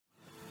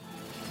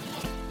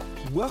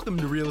Welcome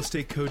to Real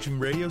Estate Coaching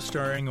Radio,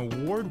 starring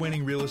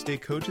award-winning real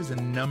estate coaches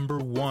and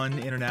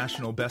 #1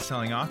 international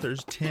best-selling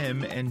authors,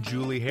 Tim and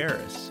Julie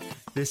Harris.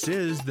 This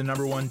is the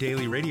 #1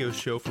 daily radio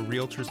show for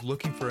realtors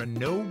looking for a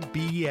no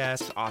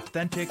BS,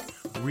 authentic,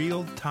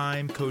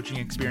 real-time coaching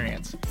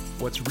experience.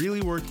 What's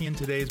really working in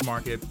today's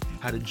market,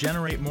 how to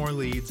generate more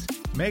leads,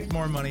 make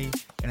more money,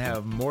 and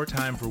have more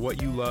time for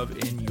what you love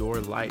in your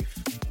life.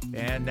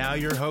 And now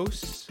your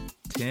hosts,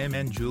 Tim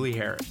and Julie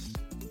Harris.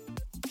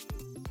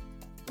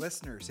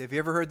 Listeners, have you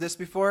ever heard this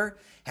before?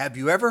 Have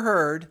you ever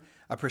heard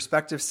a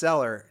prospective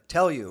seller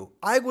tell you,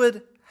 I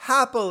would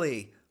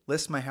happily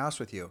list my house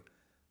with you,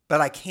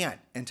 but I can't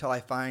until I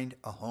find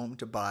a home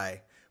to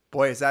buy?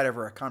 Boy, is that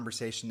ever a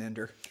conversation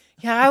ender.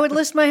 Yeah, I would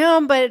list my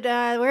home, but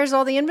where's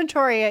all the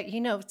inventory?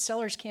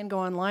 Sellers can go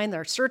online.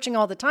 They're searching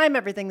all the time.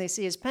 Everything they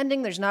see is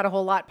pending. There's not a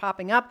whole lot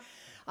popping up.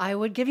 I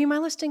would give you my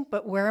listing,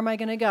 but where am I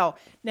going to go?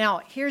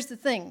 Now, here's the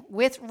thing.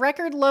 With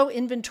record low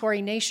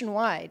inventory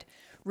nationwide,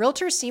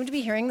 realtors seem to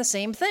be hearing the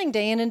same thing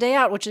day in and day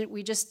out, which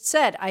we just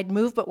said. I'd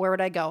move, but where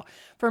would I go?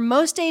 For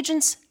most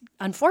agents,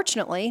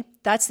 unfortunately,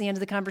 that's the end of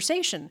the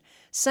conversation,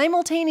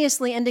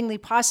 simultaneously ending the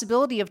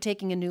possibility of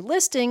taking a new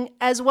listing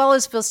as well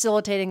as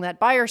facilitating that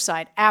buyer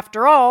side.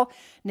 After all,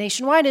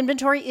 nationwide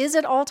inventory is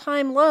at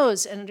all-time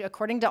lows, and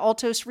according to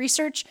Altos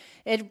research,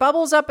 it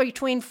bubbles up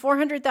between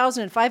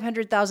 400,000 and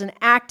 500,000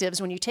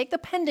 actives. When you take the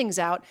pendings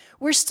out,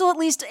 we're still at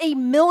least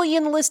 1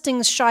 million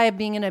listings shy of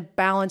being in a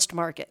balanced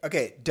market.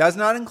 Okay, does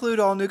not include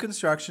all new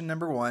construction,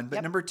 #1,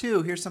 but Yep.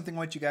 #2, here's something I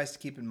want you guys to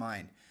keep in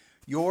mind.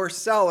 Your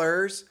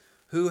sellers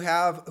who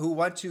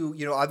want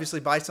to,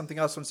 obviously buy something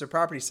else once their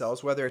property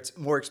sells, whether it's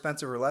more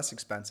expensive or less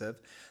expensive,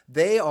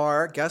 they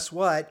are, guess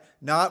what,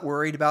 not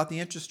worried about the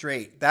interest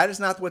rate. That is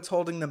not what's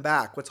holding them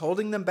back. What's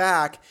holding them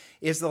back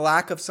is the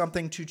lack of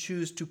something to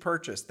choose to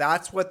purchase.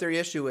 That's what their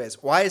issue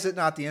is. Why is it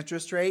not the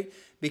interest rate?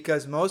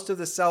 Because most of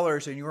the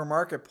sellers in your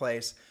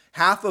marketplace,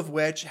 half of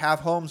which have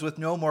homes with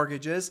no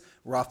mortgages,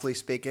 roughly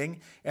speaking,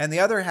 and the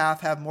other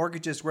half have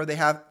mortgages where they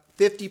have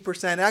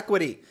 50%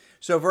 equity.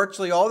 So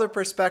virtually all the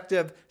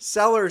prospective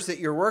sellers that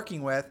you're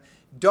working with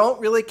don't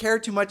really care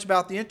too much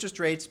about the interest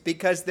rates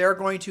because they're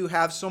going to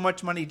have so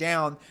much money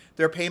down,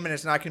 their payment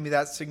is not going to be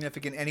that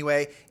significant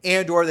anyway,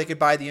 and or they could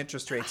buy the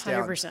interest rates down.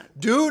 100%.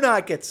 Do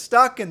not get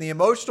stuck in the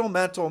emotional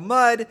mental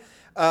mud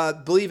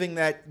believing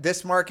that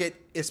this market,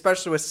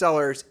 especially with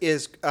sellers,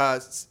 is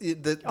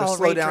the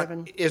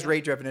slowdown is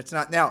rate driven. It's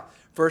not. Now,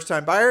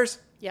 first-time buyers?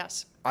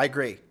 Yes. I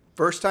agree.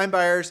 First-time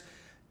buyers,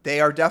 they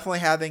are definitely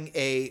having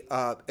a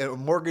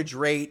mortgage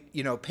rate,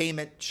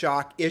 payment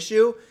shock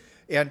issue.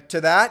 And to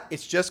that,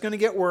 it's just going to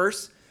get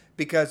worse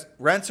because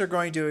rents are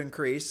going to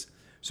increase.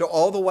 So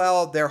all the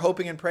while they're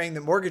hoping and praying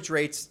that mortgage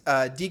rates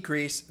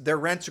decrease, their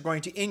rents are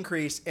going to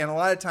increase. And a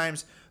lot of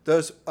times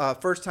those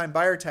first-time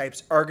buyer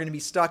types are going to be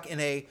stuck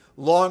in a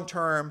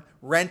long-term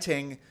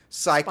renting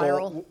cycle,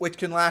 spiral, which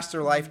can last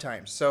their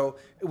lifetime. So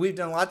we've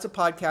done lots of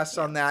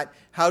podcasts on that,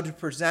 how to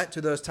present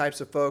to those types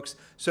of folks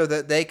so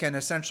that they can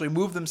essentially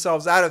move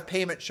themselves out of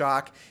payment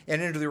shock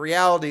and into the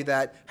reality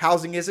that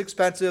housing is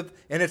expensive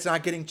and it's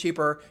not getting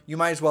cheaper. You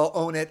might as well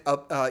own it,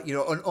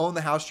 own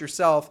the house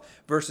yourself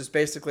versus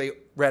basically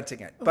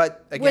renting it.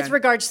 But again, with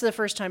regards to the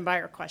first-time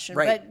buyer question,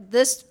 right. But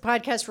this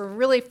podcast we're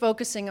really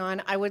focusing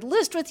on, I would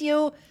list with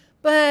you,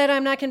 but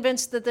I'm not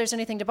convinced that there's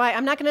anything to buy.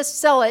 I'm not going to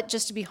sell it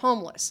just to be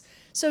homeless.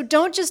 So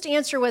don't just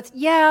answer with,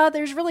 yeah,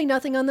 there's really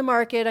nothing on the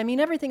market. I mean,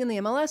 everything in the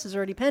MLS is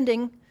already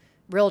pending.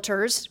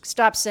 Realtors,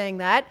 stop saying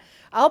that.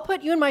 I'll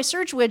put you in my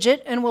search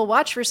widget and we'll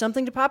watch for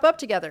something to pop up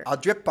together. I'll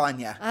drip on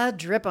you. I'll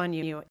drip on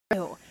you.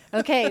 Ew.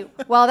 Okay,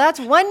 well, that's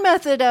one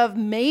method of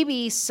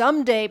maybe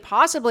someday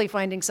possibly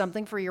finding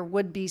something for your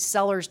would-be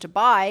sellers to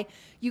buy.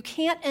 You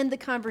can't end the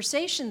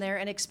conversation there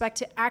and expect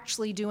to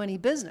actually do any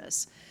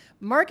business.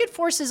 Market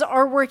forces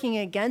are working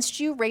against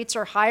you. Rates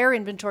are higher.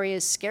 Inventory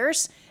is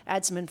scarce.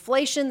 Add some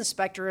inflation, the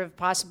specter of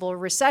possible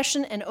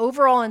recession, and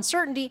overall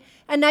uncertainty.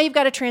 And now you've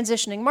got a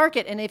transitioning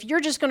market. And if you're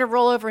just going to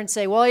roll over and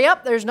say, well,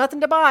 yep, there's nothing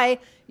to buy,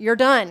 you're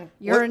done.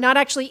 You're not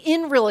actually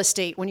in real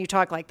estate when you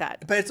talk like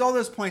that. But it's all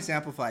those points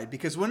amplified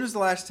because when was the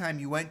last time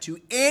you went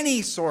to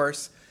any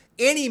source,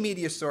 any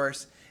media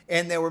source,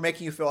 and they were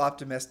making you feel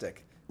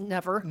optimistic?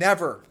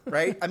 Never,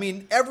 right? I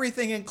mean,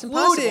 everything,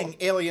 including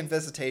alien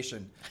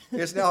visitation,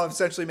 is now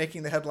essentially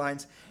making the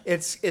headlines.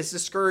 It's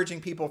discouraging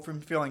people from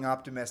feeling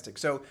optimistic.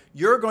 So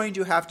you're going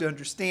to have to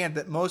understand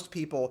that most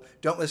people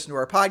don't listen to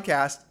our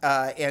podcast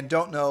and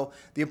don't know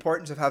the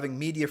importance of having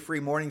media-free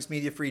mornings,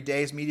 media-free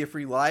days,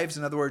 media-free lives.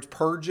 In other words,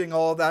 purging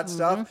all of that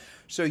stuff.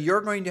 So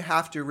you're going to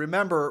have to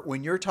remember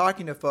when you're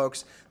talking to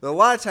folks that a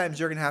lot of times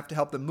you're going to have to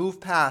help them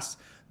move past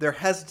their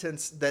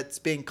hesitance that's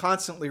being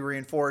constantly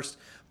reinforced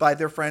by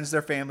their friends,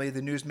 their family,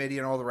 the news media,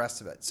 and all the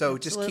rest of it. So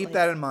just keep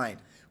that in mind.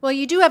 Well,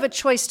 you do have a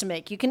choice to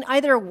make. You can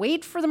either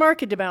wait for the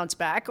market to bounce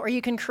back, or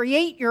you can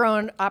create your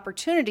own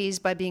opportunities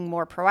by being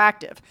more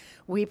proactive.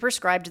 We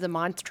prescribe to the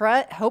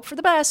mantra, hope for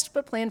the best,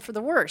 but plan for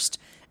the worst.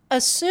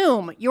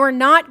 Assume you're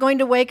not going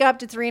to wake up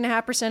to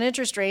 3.5%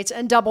 interest rates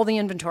and double the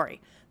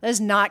inventory. That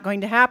is not going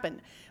to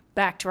happen.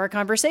 Back to our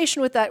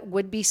conversation with that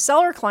would-be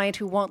seller client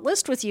who won't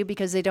list with you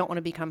because they don't want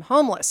to become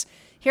homeless.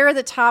 Here are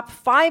the top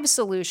 5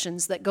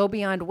 solutions that go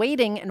beyond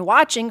waiting and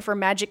watching for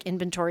magic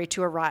inventory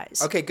to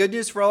arise. Okay, good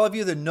news for all of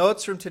you. The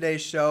notes from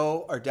today's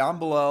show are down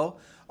below,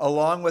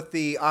 along with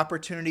the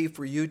opportunity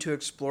for you to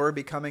explore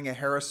becoming a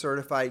Harris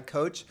certified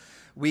coach.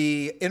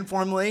 We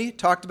informally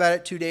talked about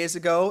it 2 days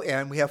ago,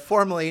 and we have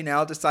formally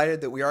now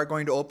decided that we are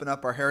going to open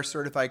up our Harris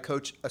Certified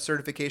Coach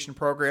certification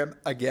program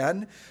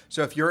again.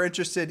 So if you're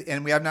interested,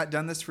 and we have not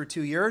done this for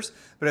 2 years,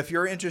 but if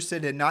you're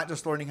interested in not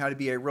just learning how to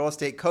be a real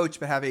estate coach,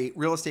 but have a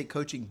real estate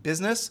coaching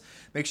business,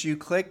 make sure you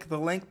click the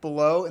link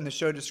below in the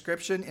show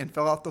description and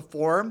fill out the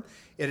form.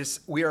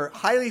 We are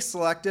highly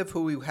selective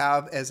who we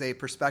have as a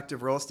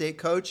prospective real estate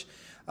coach.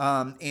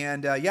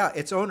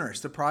 It's owners.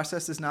 The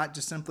process is not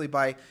just simply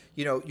by,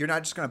 you're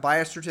not just going to buy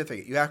a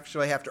certificate. You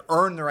actually have to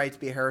earn the right to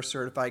be a Harris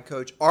certified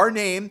coach. Our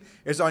name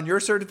is on your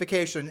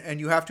certification, and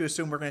you have to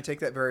assume we're going to take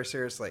that very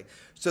seriously.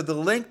 So the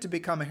link to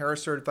become a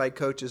Harris certified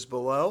coach is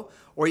below,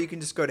 or you can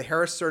just go to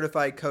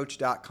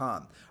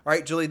harriscertifiedcoach.com. All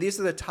right, Julie, these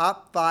are the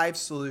top 5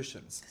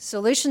 solutions.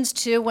 Solutions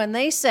to when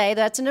they say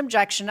that's an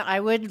objection, I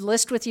would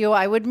list with you,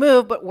 I would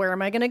move, but where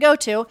am I going to go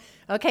to?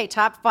 Okay,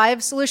 top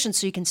 5 solutions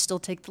so you can still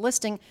take the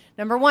listing.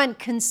 Number 1,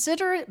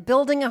 consider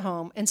building a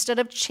home instead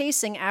of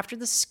chasing after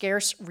the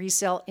scarce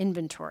resale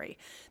inventory.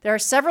 There are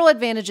several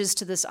advantages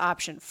to this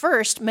option.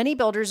 First, many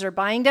builders are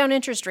buying down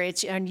interest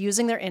rates and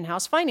using their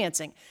in-house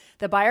financing.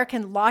 The buyer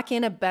can lock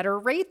in a better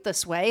rate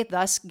this way,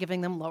 thus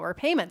giving them lower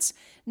payments.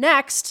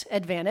 Next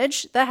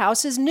advantage, the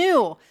house is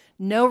new.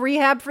 No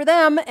rehab for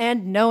them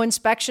and no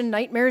inspection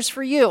nightmares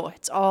for you.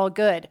 It's all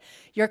good.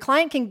 Your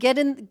client can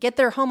get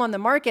their home on the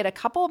market a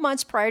couple of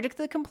months prior to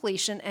the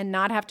completion and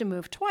not have to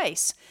move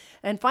twice.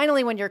 And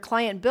finally, when your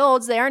client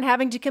builds, they aren't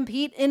having to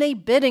compete in a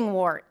bidding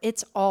war.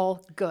 It's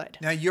all good.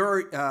 Now,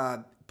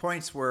 your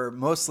points were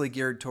mostly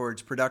geared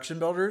towards production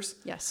builders.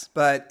 Yes.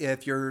 But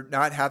if you're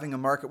not having a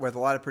market with a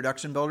lot of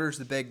production builders,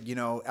 the big,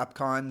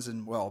 Epcons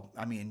and,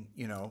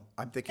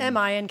 I'm thinking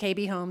MI and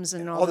KB Homes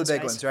and all the those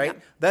big guys. ones, right?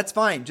 Yeah. That's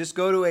fine. Just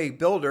go to a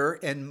builder.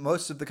 In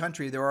most of the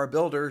country, there are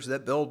builders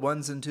that build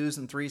 1s and 2s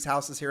and 3s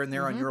houses here and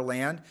there on your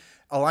land.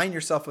 Align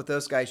yourself with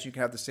those guys. You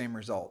can have the same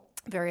result.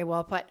 Very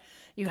well put.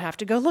 You have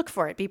to go look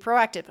for it. Be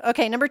proactive.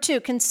 Okay, number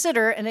 2,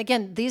 consider, and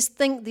again, these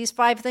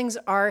 5 things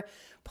are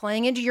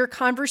playing into your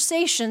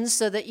conversations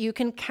so that you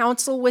can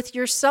counsel with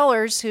your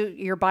sellers,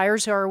 your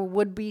buyers who are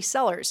would-be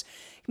sellers.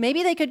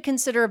 Maybe they could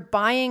consider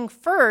buying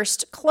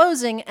first,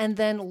 closing, and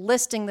then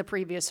listing the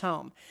previous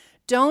home.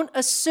 Don't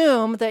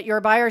assume that your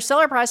buyer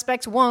seller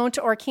prospects won't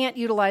or can't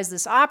utilize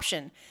this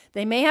option.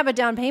 They may have a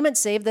down payment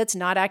saved that's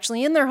not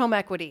actually in their home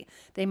equity.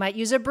 They might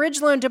use a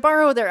bridge loan to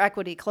borrow their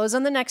equity, close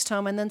on the next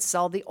home, and then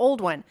sell the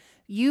old one.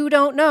 You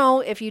don't know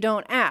if you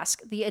don't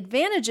ask. The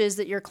advantage is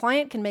that your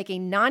client can make a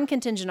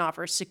non-contingent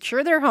offer,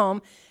 secure their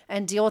home,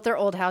 and deal with their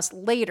old house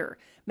later.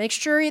 Make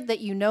sure that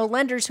you know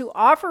lenders who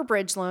offer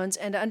bridge loans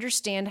and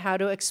understand how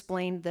to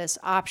explain this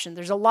option.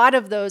 There's a lot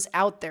of those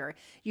out there.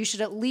 You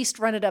should at least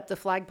run it up the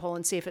flagpole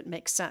and see if it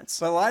makes sense.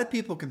 But a lot of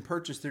people can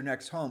purchase their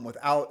next home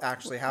without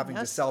actually having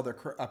to sell their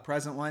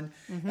present one.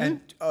 Mm-hmm. And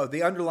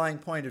the underlying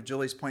point of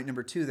Julie's point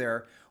number 2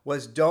 there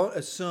was don't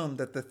assume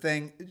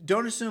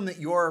that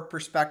your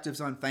perspectives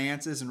on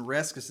finances and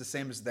risk is the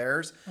same as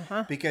theirs,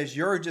 because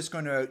you're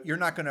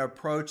not going to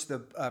approach the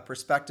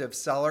prospective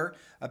seller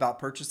about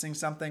purchasing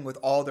something with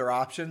all their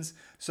options.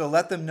 So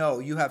let them know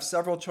you have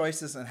several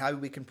choices on how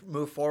we can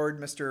move forward,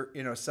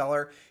 Mr.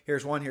 Seller.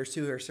 Here's 1, here's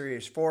 2, here's 3,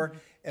 here's 4.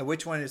 And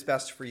which one is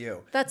best for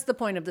you? That's the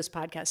point of this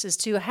podcast, is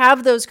to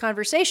have those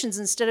conversations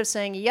instead of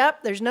saying,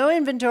 yep, there's no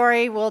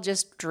inventory. We'll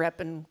just drip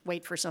and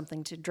wait for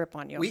something to drip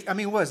on you.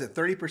 What is it?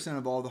 30%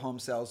 of all the home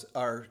sales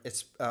are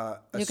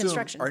new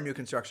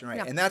construction, right?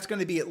 Yeah. And that's going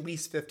to be at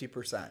least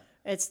 50%.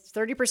 It's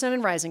 30%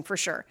 and rising for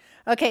sure.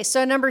 Okay,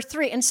 so number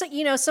 3, and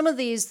so some of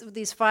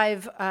these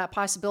 5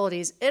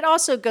 possibilities, it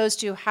also goes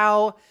to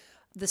how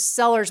the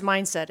seller's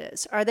mindset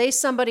is. Are they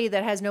somebody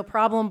that has no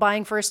problem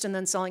buying first and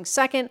then selling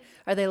second?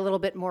 Are they a little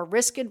bit more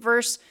risk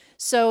adverse?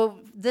 So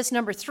this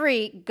number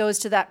 3 goes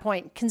to that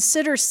point.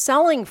 Consider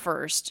selling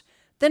first,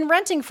 then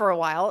renting for a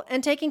while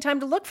and taking time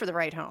to look for the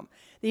right home.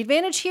 The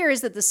advantage here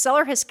is that the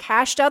seller has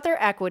cashed out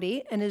their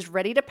equity and is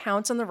ready to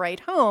pounce on the right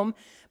home,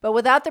 but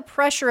without the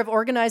pressure of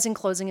organizing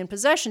closing and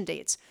possession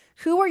dates.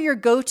 Who are your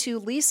go-to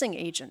leasing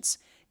agents?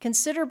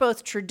 Consider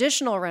both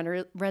traditional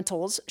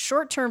rentals,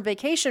 short-term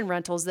vacation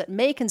rentals that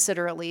may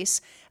consider a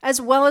lease, as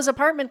well as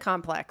apartment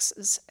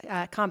complexes.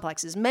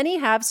 Many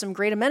have some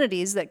great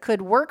amenities that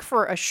could work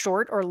for a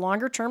short or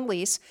longer-term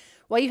lease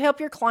while you help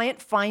your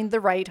client find the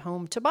right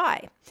home to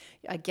buy.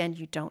 Again,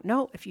 you don't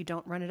know if you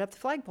don't run it up the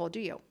flagpole, do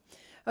you?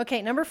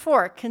 Okay, number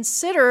 4,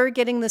 consider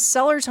getting the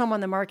seller's home on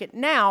the market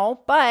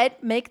now,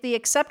 but make the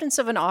acceptance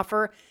of an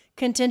offer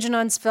contingent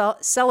on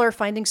seller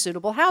finding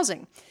suitable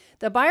housing.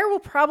 The buyer will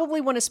probably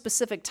want a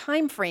specific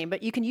time frame,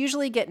 but you can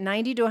usually get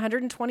 90 to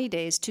 120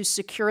 days to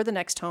secure the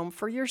next home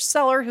for your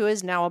seller who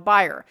is now a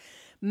buyer.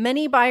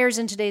 Many buyers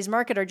in today's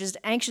market are just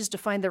anxious to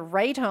find the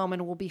right home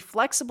and will be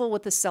flexible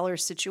with the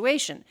seller's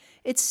situation.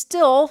 It's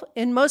still,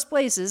 in most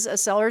places, a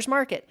seller's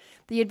market.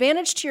 The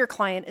advantage to your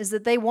client is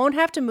that they won't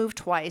have to move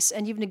twice,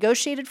 and you've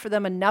negotiated for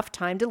them enough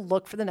time to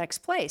look for the next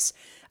place.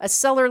 A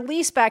seller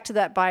lease back to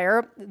that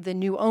buyer, the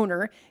new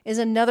owner, is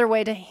another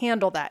way to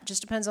handle that.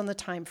 Just depends on the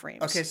time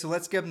frames. Okay, so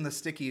let's give them the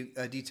sticky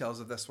details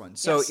of this one.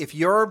 So Yes. if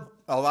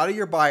a lot of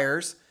your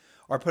buyers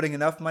are putting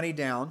enough money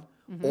down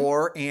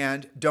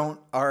and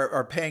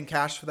are paying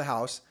cash for the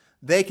house,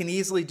 they can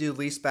easily do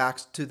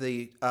leasebacks to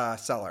the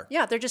seller.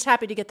 Yeah, they're just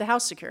happy to get the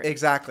house secured.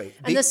 Exactly.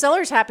 And the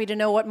seller's happy to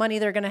know what money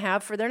they're going to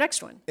have for their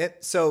next one.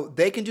 So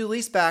they can do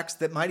leasebacks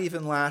that might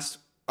even last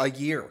a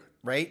year,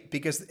 right?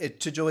 Because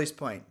to Julie's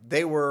point,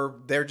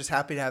 they're just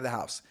happy to have the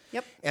house.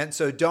 Yep. And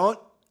so don't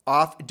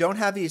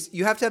have these.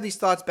 You have to have these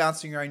thoughts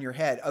bouncing around your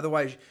head.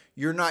 Otherwise,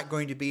 you're not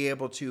going to be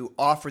able to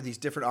offer these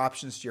different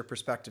options to your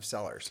prospective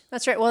sellers.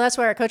 That's right. Well, that's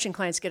why our coaching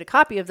clients get a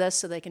copy of this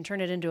so they can turn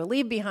it into a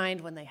leave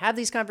behind when they have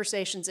these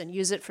conversations and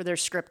use it for their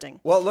scripting.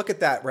 Well, look at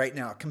that right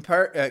now.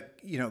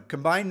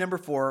 Combine number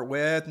 4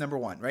 with number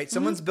 1, right?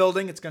 Someone's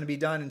building, it's going to be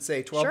done in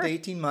say 12 Sure. to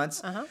 18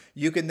 months.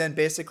 You can then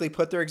basically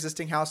put their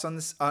existing house on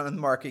the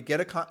market,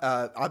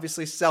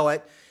 obviously sell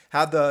it,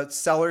 have the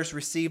sellers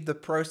receive the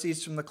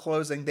proceeds from the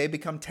closing. They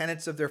become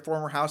tenants of their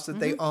former house that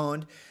they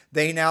owned.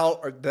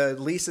 The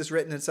lease is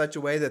written in such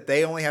a way that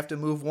they only have to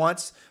move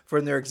once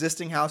from their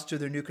existing house to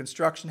their new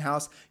construction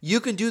house. You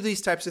can do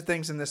these types of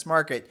things in this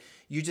market.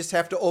 You just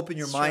have to open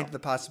your mind to the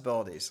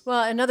possibilities.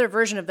 Well, another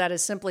version of that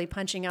is simply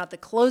punching out the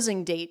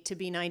closing date to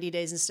be 90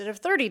 days instead of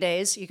 30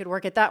 days. You could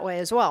work it that way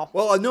as well.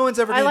 Well, no one's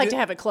ever. I like to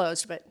have it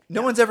closed, but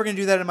No one's ever going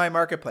to do that in my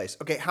marketplace.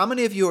 Okay, how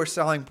many of you are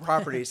selling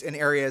properties in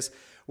areas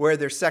where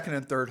there's second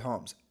and third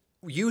homes?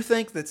 You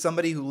think that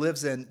somebody who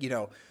lives in,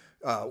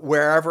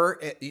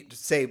 wherever,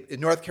 say in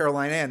North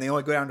Carolina, and they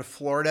only go down to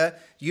Florida,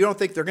 you don't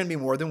think they're going to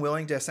be more than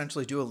willing to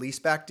essentially do a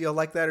leaseback deal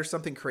like that or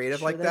something creative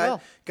Sure like they that?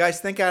 will. Guys,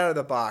 think out of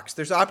the box.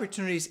 There's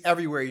opportunities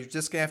everywhere. You're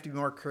just going to have to be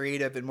more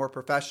creative and more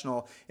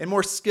professional and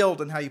more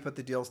skilled in how you put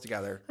the deals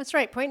together. that's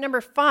right. Point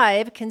number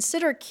 5,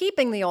 consider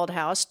keeping the old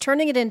house,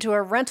 turning it into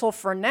a rental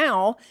for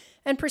now,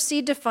 and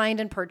proceed to find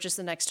and purchase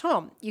the next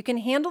home. You can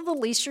handle the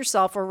lease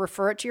yourself or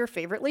refer it to your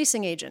favorite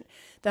leasing agent.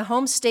 The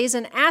home stays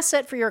an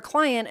asset for your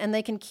client, and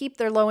they can keep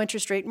their low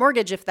interest rate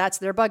mortgage if that's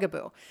their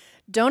bugaboo.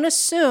 Don't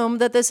assume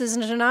that this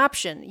isn't an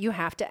option. You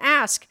have to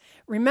ask.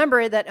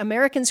 Remember that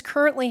Americans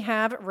currently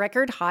have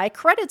record high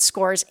credit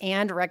scores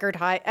and record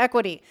high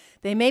equity.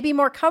 They may be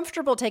more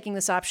comfortable taking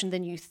this option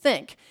than you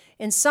think.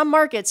 In some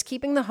markets,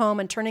 keeping the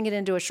home and turning it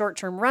into a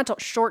short-term rental,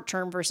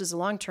 short-term versus a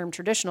long-term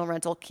traditional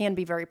rental, can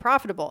be very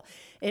profitable.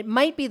 It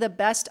might be the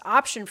best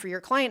option for your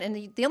client.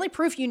 And the only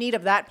proof you need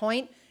of that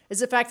point is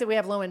the fact that we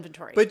have low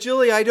inventory. But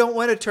Julie, I don't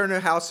want to turn a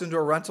house into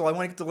a rental. I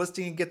want to get the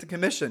listing and get the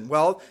commission.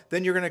 Well,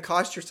 then you're going to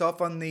cost yourself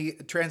on the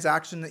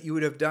transaction that you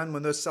would have done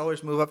when those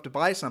sellers move up to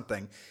buy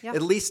something. Yep.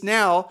 At least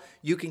now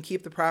you can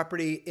keep the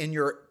property in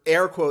your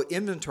air quote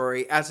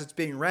inventory as it's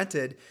being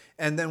rented.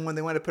 And then when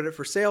they want to put it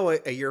for sale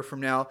a year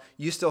from now,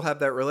 you still have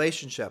that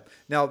relationship.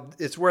 Now,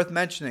 it's worth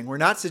mentioning, we're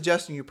not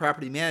suggesting you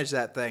property manage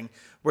that thing.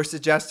 We're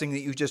suggesting that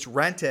you just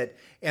rent it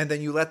and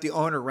then you let the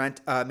owner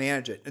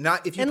manage it. And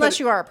not if you Unless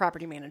you are a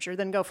property manager,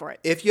 then go for it.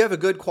 If you have a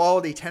good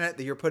quality tenant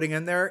that you're putting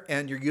in there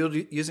and you're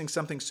using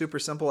something super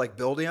simple like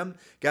Buildium,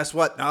 guess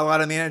what? Not a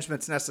lot of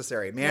management's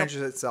necessary. It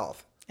manages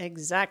itself.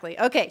 Exactly.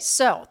 Okay,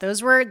 so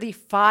those were the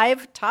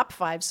top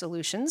five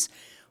solutions.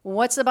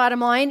 What's the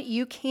bottom line?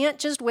 You can't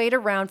just wait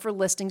around for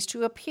listings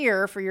to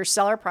appear for your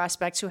seller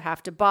prospects who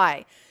have to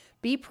buy.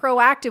 Be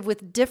proactive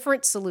with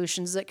different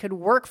solutions that could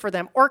work for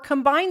them, or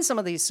combine some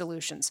of these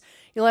solutions.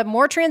 You'll have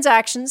more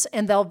transactions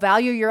and they'll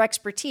value your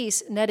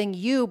expertise, netting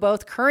you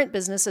both current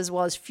business as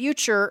well as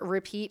future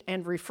repeat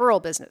and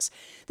referral business.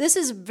 This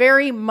is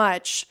very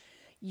much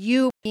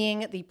you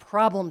being the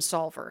problem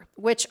solver,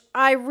 which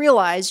I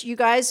realize you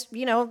guys,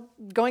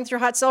 going through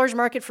hot sellers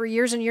market for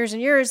years and years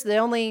and years, the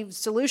only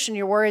solution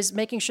you were is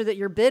making sure that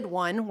your bid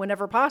won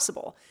whenever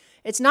possible.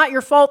 It's not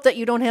your fault that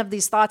you don't have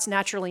these thoughts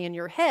naturally in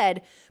your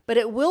head, but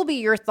it will be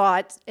your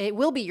thought. It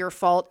will be your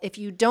fault if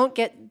you don't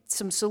get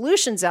some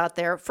solutions out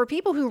there for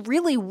people who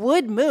really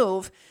would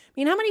move. I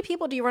mean, how many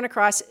people do you run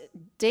across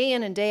day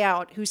in and day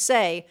out who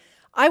say,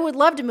 I would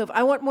love to move.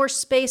 I want more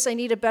space. I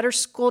need a better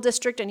school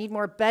district. I need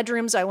more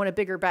bedrooms. I want a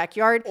bigger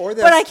backyard,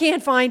 but I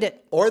can't find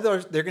it. Or they're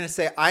going to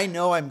say, I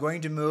know I'm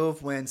going to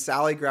move when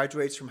Sally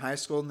graduates from high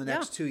school in the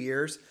next 2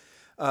 years.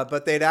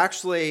 But they'd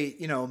actually,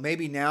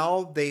 maybe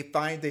now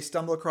they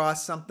stumble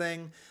across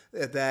something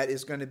that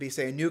is going to be,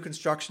 say, a new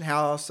construction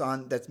house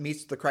that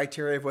meets the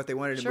criteria of what they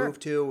wanted to move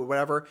to or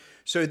whatever.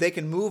 So they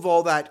can move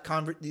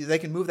they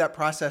can move that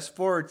process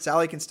forward.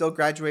 Sally can still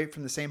graduate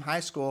from the same high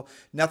school.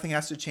 Nothing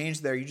has to change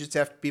there. You just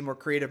have to be more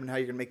creative in how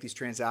you're going to make these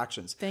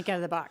transactions. Think out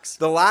of the box.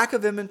 The lack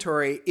of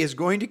inventory is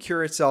going to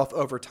cure itself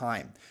over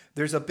time.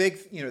 There's a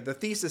big, the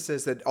thesis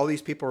is that all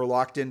these people are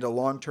locked into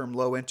long-term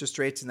low interest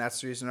rates, and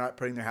that's the reason they're not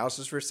putting their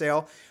houses for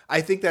sale.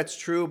 I think that's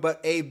true, but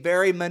a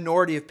very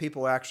minority of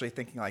people are actually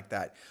thinking like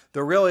that.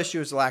 The real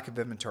issue is the lack of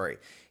inventory.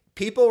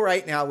 People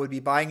right now would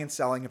be buying and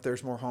selling if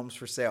there's more homes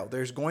for sale.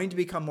 There's going to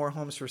become more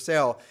homes for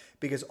sale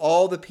because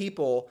all the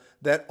people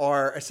that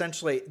are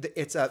essentially,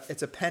 it's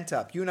a pent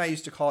up. You and I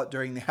used to call it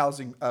during the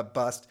housing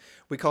bust.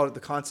 We called it the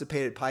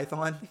constipated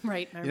python.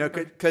 Right.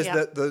 Because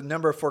the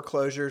number of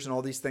foreclosures and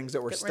all these things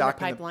that were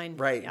stuck in the pipeline.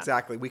 Right. Yeah.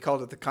 Exactly. We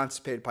called it the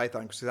constipated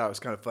python because we thought it was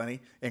kind of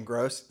funny and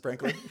gross,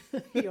 frankly.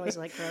 You always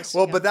like gross.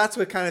 Well, but that's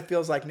what it kind of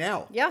feels like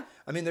now. Yeah.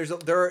 I mean,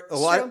 there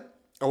are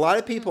a lot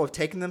of people have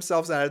taken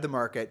themselves out of the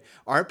market,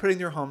 aren't putting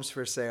their homes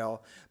for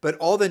sale, but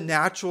all the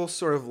natural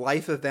sort of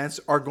life events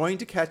are going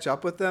to catch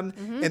up with them,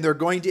 and they're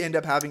going to end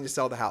up having to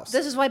sell the house.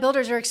 This is why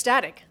builders are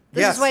ecstatic.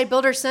 This is why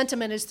builder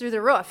sentiment is through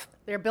the roof.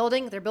 They're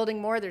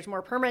building more, there's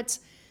more permits.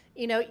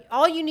 You know,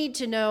 all you need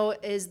to know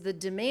is the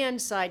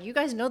demand side. You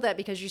guys know that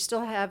because you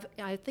still have,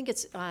 I think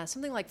it's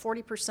something like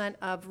 40%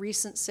 of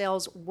recent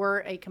sales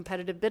were a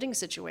competitive bidding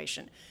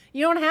situation.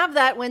 You don't have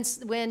that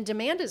when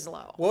demand is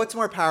low. Well, what's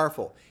more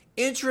powerful?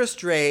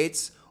 Interest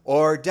rates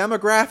or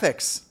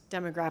demographics?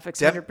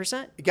 Demographics,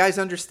 100%. You guys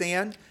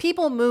understand?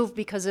 People move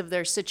because of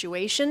their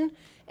situation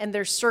and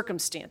their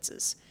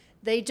circumstances.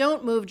 They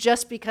don't move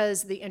just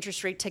because the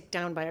interest rate ticked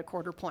down by a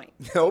quarter point.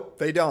 Nope,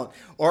 they don't.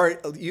 Or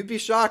you'd be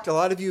shocked. A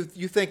lot of you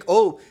think,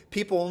 oh,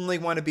 people only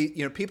want to be,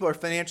 people are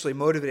financially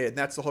motivated, and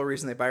that's the whole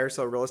reason they buy or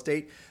sell real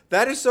estate.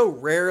 That is so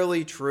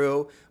rarely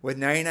true with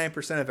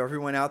 99% of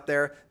everyone out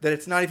there that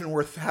it's not even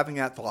worth having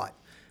that thought.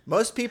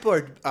 Most people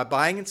are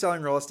buying and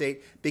selling real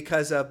estate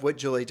because of what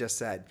Julie just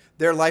said,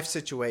 their life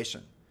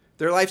situation.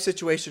 Their life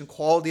situation,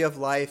 quality of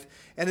life.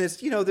 And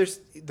there's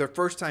their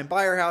first time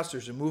buyer house,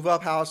 there's a move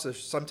up house,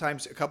 there's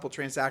sometimes a couple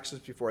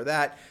transactions before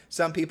that.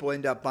 Some people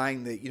end up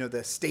buying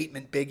the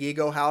statement big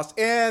ego house,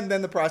 and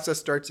then the process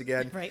starts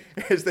again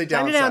as they downsize.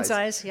 Time to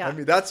downsize, yeah. I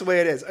mean, that's the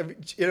way it is. I mean,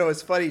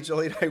 it's funny,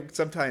 Julie and I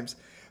sometimes,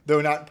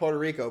 though not in Puerto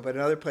Rico, but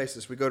in other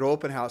places, we go to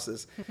open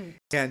houses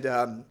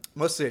and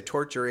mostly to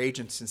torture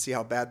agents and see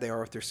how bad they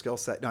are with their skill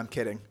set. No, I'm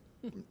kidding.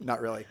 Not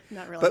really.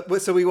 Not really.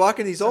 But so we walk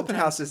in these open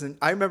houses, and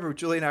I remember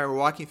Julie and I were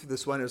walking through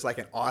this one. It was like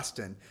in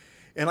Austin,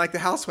 and like the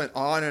house went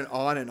on and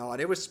on and on.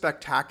 It was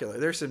spectacular.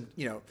 There's some,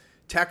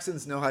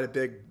 Texans know how to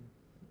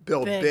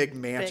build big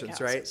mansions, big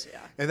houses, right?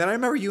 Yeah. And then I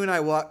remember you and I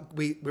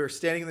we were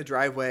standing in the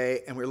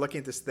driveway, and we were looking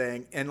at this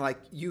thing, and like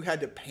you had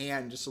to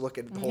pan just to look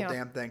at the whole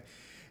damn thing.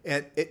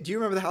 And do you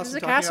remember the house? It was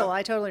a castle.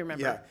 I totally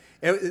remember. Yeah.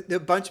 A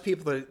bunch of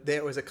people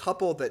there was a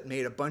couple that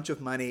made a bunch of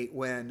money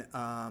when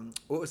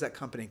what was that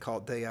company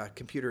called? The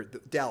computer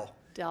Dell.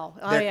 Dell.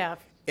 Oh yeah.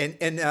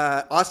 In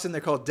Austin, they're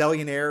called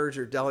Dellionaires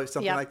or Dell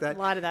something like that. A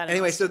lot of that.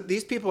 Anyway, so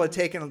these people had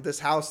taken this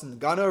house and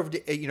gone over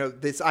to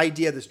this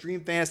idea, this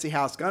dream fantasy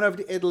house, gone over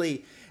to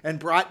Italy and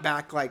brought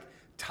back like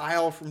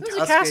tile from Tuscany. It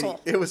was a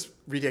castle. It was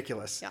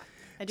ridiculous. Yeah,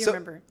 I do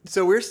remember.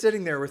 So we're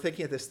sitting there, we're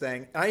thinking of this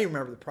thing. I don't even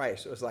remember the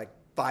price. It was like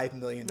 $5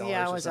 million.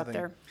 Yeah, it or was something. up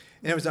there.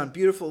 And it was on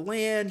beautiful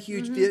land,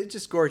 huge,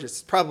 just gorgeous.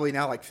 It's probably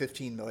now like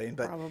 15 million,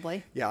 but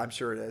probably. Yeah, I'm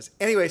sure it is.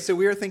 Anyway, so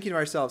we were thinking to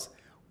ourselves,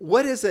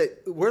 what is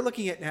it? We're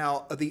looking at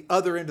now the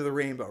other end of the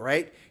rainbow,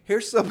 right?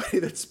 Here's somebody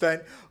that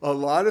spent a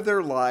lot of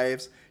their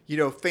lives,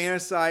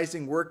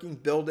 fantasizing, working,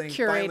 building,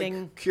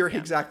 curating,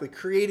 exactly,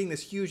 creating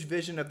this huge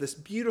vision of this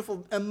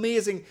beautiful,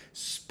 amazing,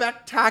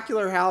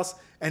 spectacular house.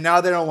 And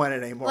now they don't want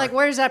it anymore. Like,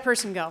 where does that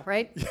person go,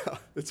 right? Yeah,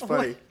 it's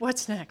funny.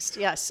 What's next?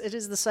 Yes, it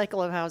is the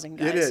cycle of housing,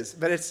 guys. It is,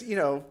 but it's,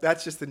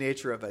 that's just the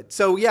nature of it.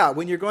 So yeah,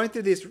 when you're going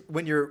through these,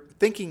 when you're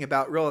thinking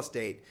about real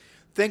estate,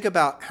 think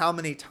about how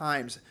many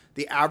times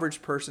the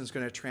average person is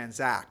going to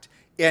transact.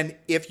 And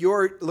if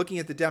you're looking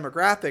at the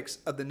demographics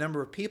of the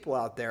number of people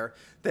out there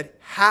that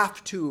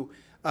have to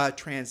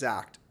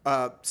transact,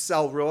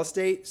 sell real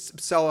estate,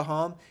 sell a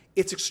home,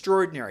 it's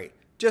extraordinary.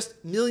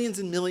 Just millions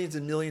and millions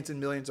and millions and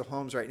millions of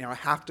homes right now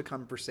have to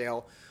come for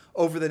sale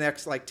over the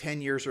next like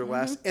 10 years or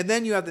less. And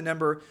then you have the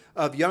number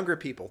of younger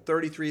people,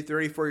 33,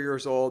 34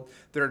 years old,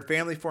 that are in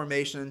family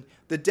formation.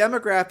 The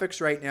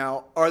demographics right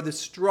now are the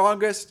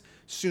strongest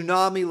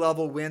tsunami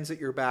level winds at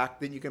your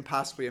back than you can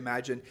possibly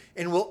imagine.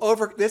 And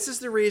this is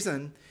the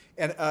reason,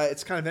 and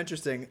it's kind of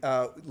interesting,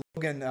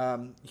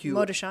 Logan Hugh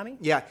Mohtashami?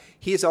 Yeah,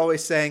 he's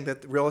always saying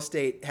that real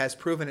estate has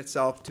proven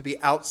itself to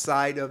be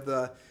outside of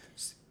the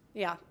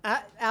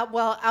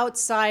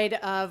outside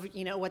of,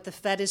 what the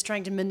Fed is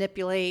trying to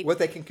manipulate. What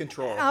they can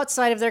control.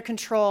 Outside of their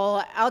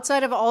control,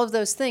 outside of all of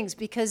those things,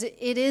 because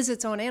it is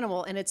its own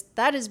animal. And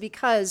that is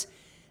because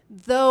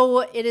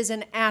though it is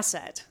an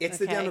asset. It's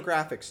the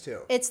demographics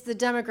too. It's the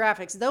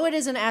demographics. Though it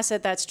is an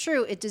asset, that's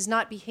true, it does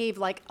not behave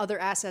like other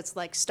assets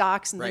like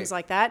stocks and things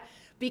like that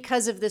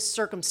because of this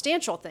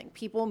circumstantial thing.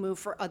 People move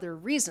for other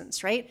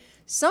reasons, right?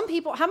 Some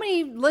people, how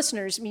many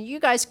listeners, you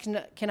guys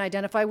can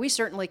identify, we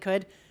certainly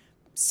could.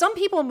 Some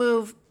people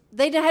move,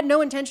 they had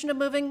no intention of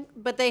moving,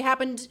 but they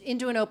happened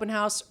into an open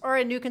house or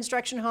a new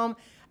construction home,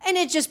 and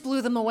it just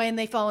blew them away and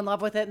they fell in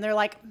love with it. And they're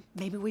like,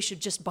 maybe we should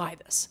just buy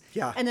this.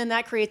 Yeah. And then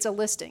that creates a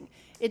listing.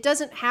 It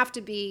doesn't have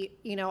to be,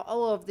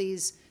 all of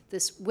this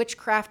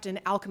witchcraft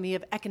and alchemy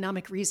of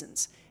economic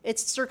reasons.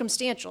 It's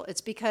circumstantial.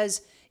 It's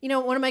because,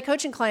 one of my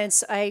coaching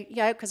clients,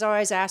 because I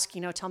always ask,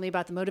 tell me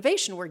about the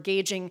motivation. We're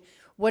gauging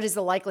what is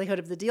the likelihood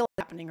of the deal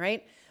happening,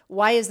 right?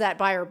 Why is that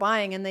buyer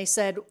buying? And they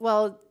said,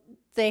 well,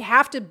 they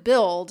have to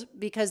build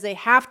because they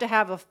have to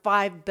have a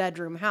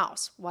 5-bedroom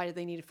house. Why do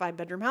they need a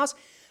 5-bedroom house?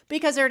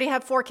 Because they already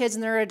have 4 kids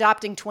and they're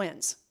adopting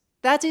twins.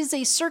 That is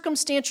a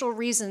circumstantial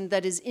reason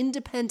that is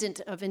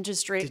independent of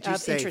interest rates. Did you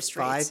say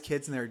 5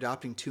 kids and they're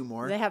adopting 2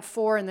 more? They have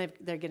 4 and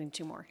they're getting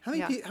 2 more. How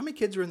many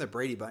kids were in the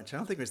Brady Bunch? I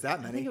don't think it was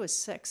that many. I think it was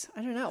 6.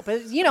 I don't know.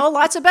 But,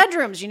 lots of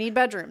bedrooms. You need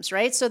bedrooms,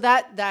 right? So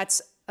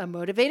that's a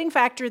motivating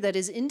factor that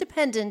is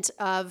independent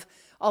of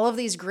all of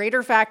these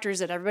greater factors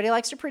that everybody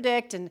likes to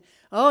predict. And,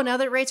 now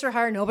that rates are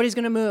higher, nobody's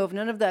going to move.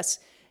 None of this.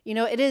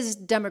 It is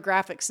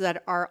demographics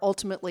that are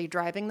ultimately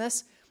driving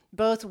this.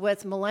 Both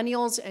with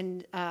millennials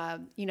and,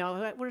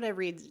 what did I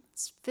read?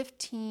 It's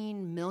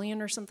 15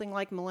 million or something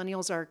like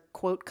millennials are,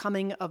 quote,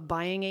 coming of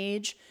buying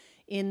age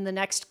in the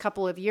next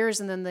couple of years.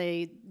 And then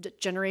the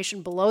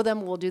generation below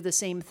them will do the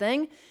same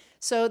thing.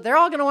 So they're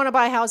all going to want to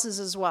buy houses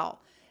as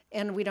well.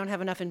 And we don't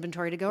have enough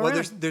inventory to go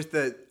around.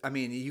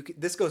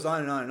 This goes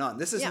on and on and on.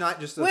 This is not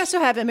just... We also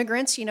have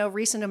immigrants,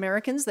 recent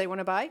Americans, they want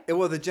to buy.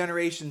 Well, the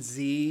Generation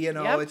Z,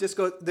 it just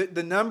goes...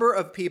 The number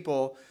of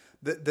people...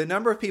 The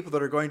number of people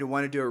that are going to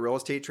want to do a real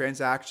estate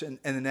transaction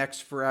in the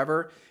next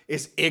forever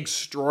is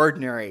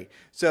extraordinary.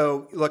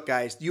 So look,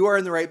 guys, you are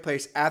in the right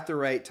place at the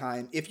right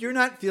time. If you're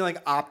not feeling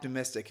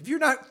optimistic, if you're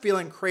not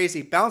feeling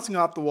crazy, bouncing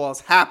off the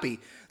walls,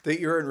 happy that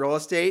you're in real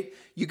estate,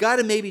 you got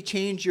to maybe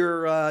change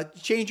your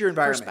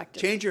environment,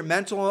 change your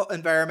mental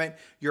environment,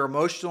 your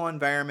emotional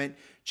environment,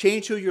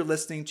 change who you're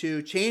listening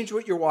to, change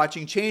what you're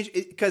watching,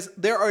 because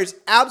there is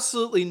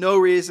absolutely no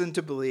reason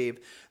to believe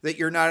that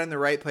you're not in the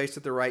right place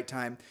at the right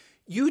time.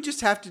 You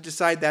just have to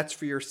decide that's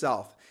for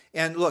yourself.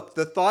 And look,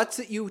 the thoughts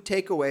that you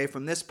take away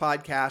from this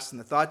podcast and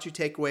the thoughts you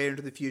take away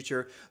into the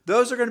future,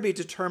 those are going to be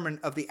determined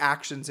of the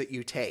actions that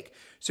you take.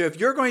 So if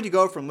you're going to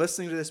go from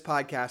listening to this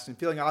podcast and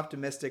feeling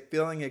optimistic,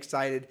 feeling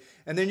excited,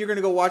 and then you're going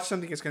to go watch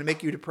something that's going to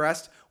make you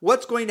depressed,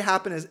 what's going to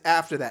happen is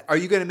after that? Are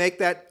you going to make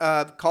that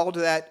call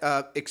to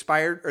that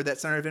expired or that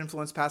center of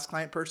influence past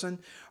client person?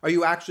 Are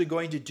you actually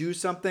going to do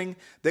something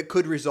that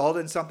could result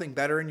in something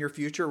better in your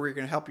future where you're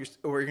going to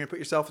or you're going to put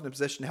yourself in a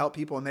position to help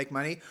people and make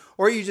money?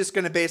 Or are you just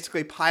going to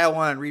basically pile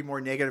on and read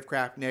more negative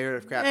crap?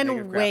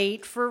 And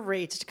wait for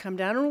rates to come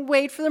down and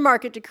wait for the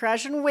market to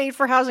crash and wait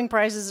for housing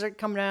prices to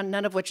come down,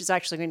 none of which is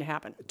actually going to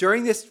happen.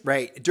 During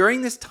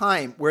this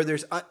time where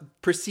there's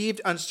perceived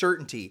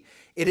uncertainty,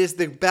 it is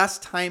the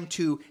best time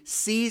to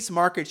seize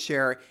market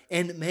share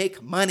and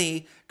make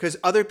money because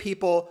other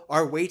people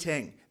are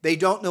waiting. They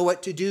don't know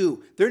what to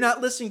do. They're not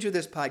listening to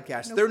this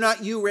podcast. Nope. They're not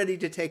ready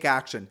to take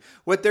action.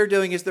 What they're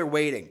doing is they're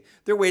waiting.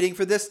 They're waiting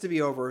for this to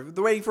be over.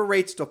 They're waiting for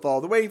rates to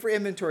fall. They're waiting for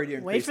inventory to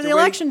increase. Wait for the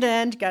election to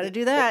end. Got to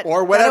do that.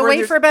 Or whatever. Gotta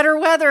wait for better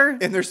weather.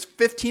 And there's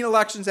 15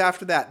 elections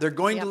after that. They're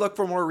going to look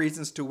for more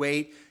reasons to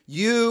wait.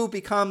 You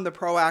become the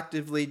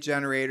proactive lead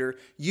generator.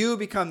 You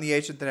become the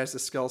agent that has the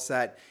skill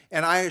set.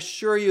 And I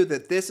assure you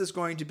that this is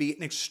going to be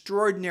an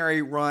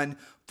extraordinary run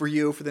for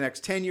you for the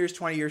next 10 years,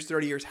 20 years,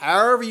 30 years,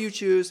 however you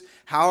choose,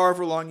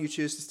 however long you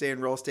choose to stay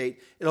in real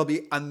estate. It'll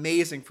be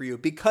amazing for you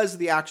because of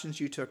the actions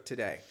you took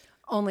today.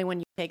 Only when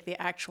you take the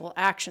actual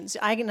actions.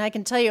 I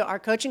can tell you, our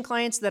coaching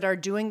clients that are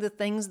doing the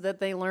things that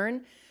they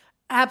learn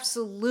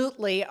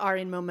absolutely are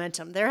in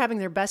momentum. They're having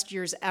their best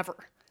years ever.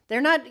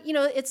 They're not,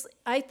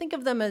 I think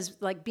of them as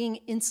like being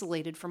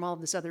insulated from all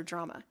of this other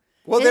drama.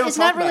 Well, it's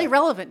not really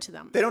relevant to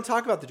them. They don't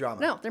talk about the drama.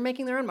 No, they're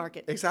making their own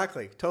market.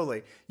 Exactly.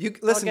 Totally.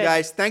 Listen,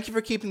 guys, thank you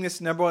for keeping this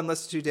 #1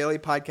 listen to daily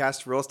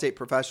podcast for real estate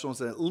professionals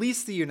in at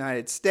least the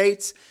United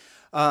States.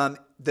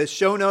 The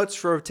show notes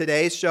for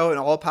today's show and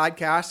all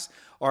podcasts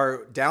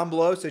are down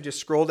below. So just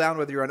scroll down,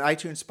 whether you're on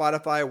iTunes,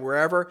 Spotify, or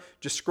wherever,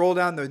 just scroll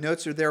down. The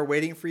notes are there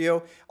waiting for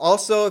you.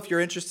 Also, if you're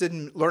interested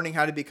in learning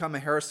how to become a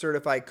Harris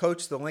certified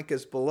coach, the link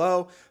is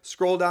below.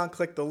 Scroll down,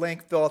 click the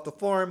link, fill out the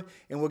form,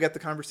 and we'll get the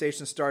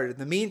conversation started. In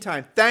the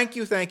meantime, thank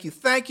you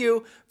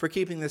for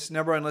keeping this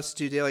 #1 listen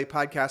to daily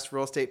podcast for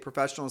real estate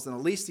professionals in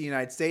at least the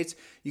United States.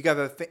 You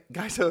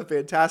guys have a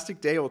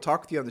fantastic day. We'll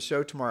talk with you on the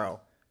show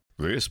tomorrow.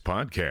 This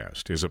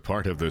podcast is a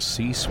part of the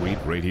C-Suite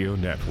Radio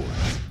Network.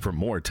 For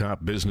more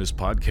top business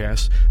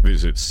podcasts,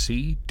 visit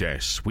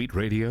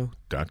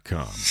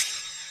c-suiteradio.com.